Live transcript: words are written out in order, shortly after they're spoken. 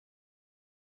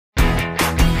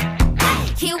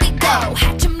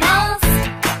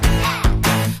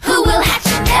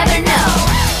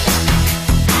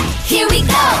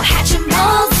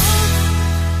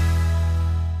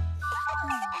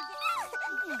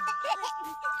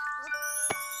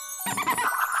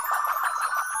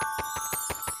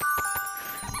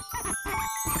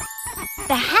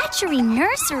The hatchery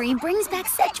nursery brings back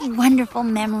such wonderful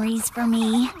memories for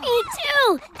me. Me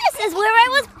too! This is where I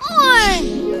was born!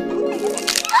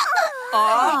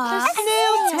 Aw,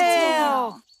 snail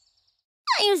tail!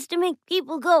 I used to make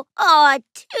people go, aw,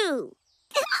 too.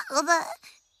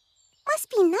 Must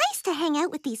be nice to hang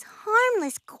out with these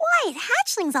harmless, quiet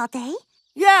hatchlings all day.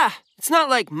 Yeah, it's not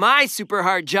like my super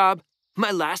hard job.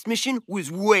 My last mission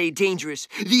was way dangerous.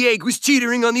 The egg was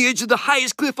teetering on the edge of the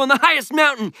highest cliff on the highest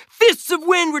mountain. Fists of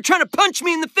wind were trying to punch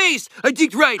me in the face. I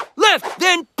digged right, left,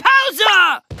 then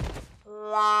pausa!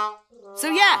 So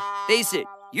yeah, face it,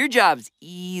 your job's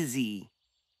easy.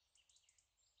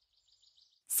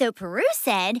 So Peru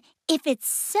said, if it's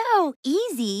so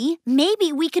easy,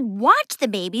 maybe we could watch the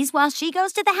babies while she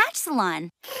goes to the hatch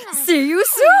salon. See you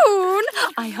soon.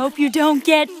 I hope you don't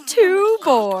get too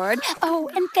bored. Oh,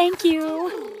 and thank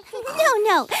you.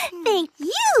 No, thank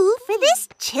you for this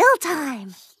chill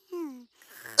time.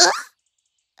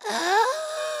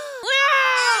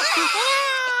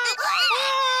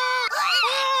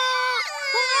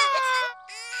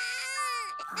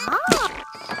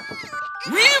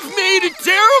 We've made a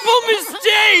terrible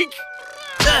mistake!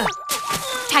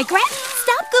 Tigress,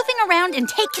 stop goofing around and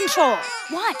take control.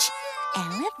 Watch.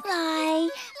 Ella Fly,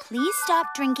 please stop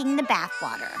drinking the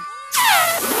bathwater.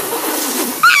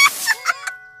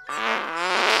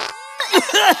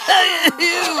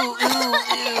 Ew.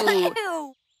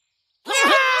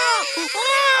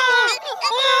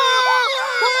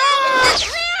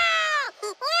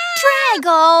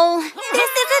 Draggle,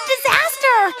 this is a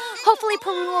disaster. Hopefully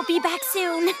Peru will be back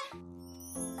soon.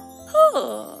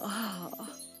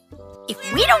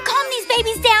 If we don't calm these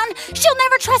babies down, she'll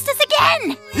never trust us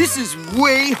again. This is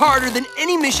way harder than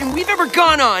any mission we've ever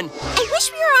gone on. I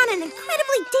wish we were on an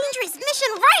incredibly dangerous mission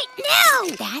right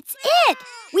now. That's it.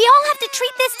 We all have to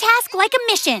treat this task like a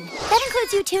mission. That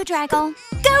includes you too, Draggle.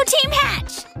 Go Team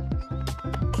Hatch!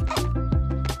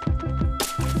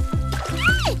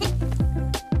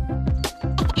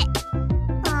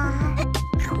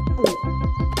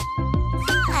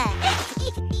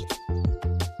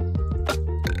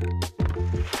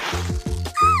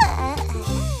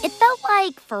 It felt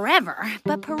like forever,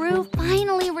 but Peru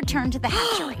finally returned to the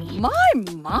hatchery.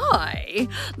 My.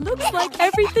 Looks like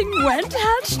everything went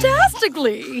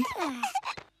hatch-tastically.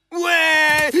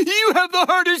 Wah, you have the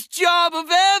hardest job of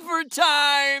ever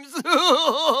times.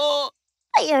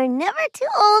 You're never too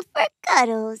old for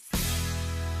cuddles.